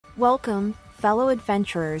Welcome, fellow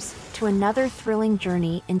adventurers, to another thrilling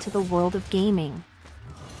journey into the world of gaming.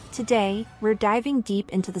 Today, we're diving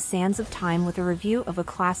deep into the sands of time with a review of a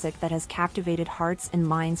classic that has captivated hearts and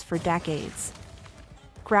minds for decades.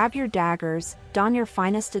 Grab your daggers, don your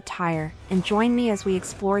finest attire, and join me as we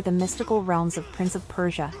explore the mystical realms of Prince of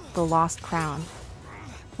Persia, The Lost Crown.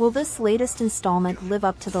 Will this latest installment live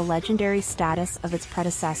up to the legendary status of its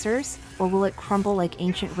predecessors, or will it crumble like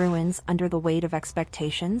ancient ruins under the weight of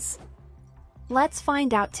expectations? Let's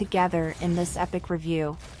find out together in this epic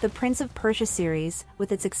review. The Prince of Persia series,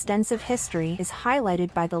 with its extensive history, is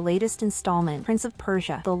highlighted by the latest installment, Prince of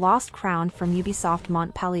Persia: The Lost Crown from Ubisoft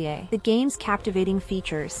Montpellier. The game's captivating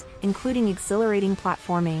features, including exhilarating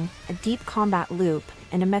platforming, a deep combat loop,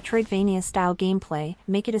 and a Metroidvania-style gameplay,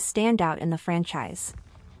 make it a standout in the franchise.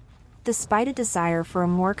 Despite a desire for a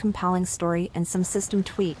more compelling story and some system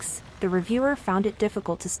tweaks, the reviewer found it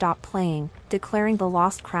difficult to stop playing, declaring The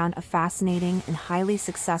Lost Crown a fascinating and highly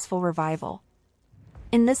successful revival.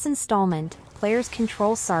 In this installment, players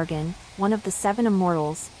control Sargon, one of the 7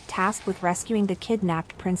 immortals, tasked with rescuing the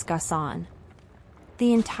kidnapped Prince Ahsan.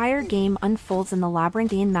 The entire game unfolds in the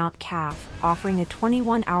labyrinthine Mount Kaf, offering a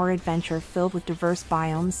 21-hour adventure filled with diverse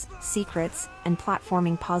biomes, secrets, and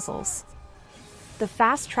platforming puzzles. The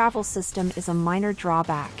fast travel system is a minor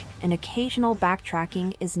drawback, and occasional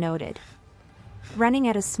backtracking is noted. Running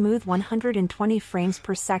at a smooth 120 frames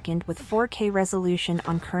per second with 4K resolution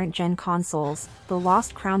on current-gen consoles, The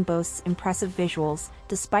Lost Crown boasts impressive visuals,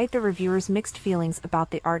 despite the reviewer's mixed feelings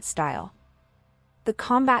about the art style. The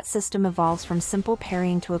combat system evolves from simple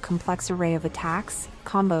parrying to a complex array of attacks,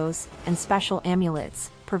 combos, and special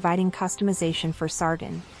amulets, providing customization for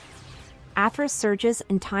Sargon. Athra's surges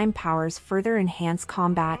and time powers further enhance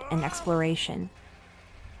combat and exploration.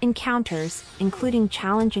 Encounters, including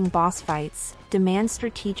challenging boss fights, demand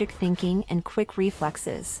strategic thinking and quick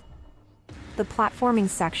reflexes. The platforming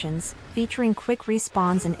sections, featuring quick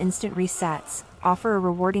respawns and instant resets, offer a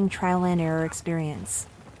rewarding trial-and-error experience.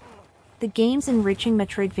 The game's enriching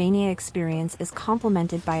Metroidvania experience is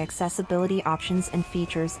complemented by accessibility options and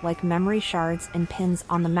features like memory shards and pins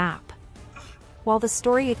on the map. While the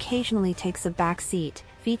story occasionally takes a backseat,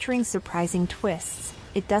 featuring surprising twists,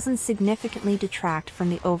 it doesn't significantly detract from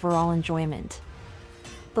the overall enjoyment.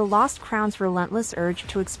 The Lost Crown's relentless urge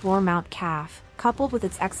to explore Mount Kaf, coupled with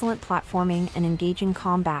its excellent platforming and engaging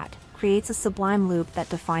combat, creates a sublime loop that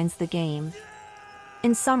defines the game.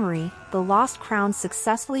 In summary, The Lost Crown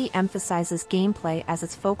successfully emphasizes gameplay as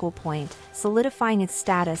its focal point, solidifying its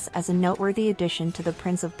status as a noteworthy addition to the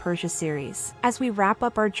Prince of Persia series. As we wrap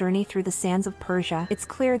up our journey through the sands of Persia, it's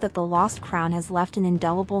clear that The Lost Crown has left an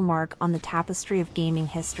indelible mark on the tapestry of gaming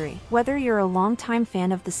history. Whether you're a longtime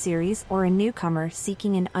fan of the series or a newcomer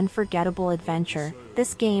seeking an unforgettable adventure,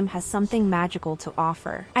 this game has something magical to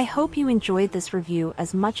offer. I hope you enjoyed this review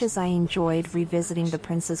as much as I enjoyed revisiting the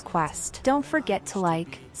Prince's quest. Don't forget to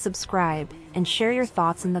like, subscribe, and share your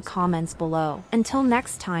thoughts in the comments below. Until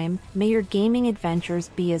next time, may your gaming adventures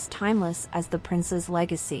be as timeless as the Prince's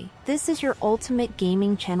legacy. This is your Ultimate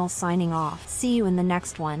Gaming channel signing off. See you in the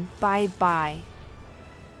next one. Bye bye.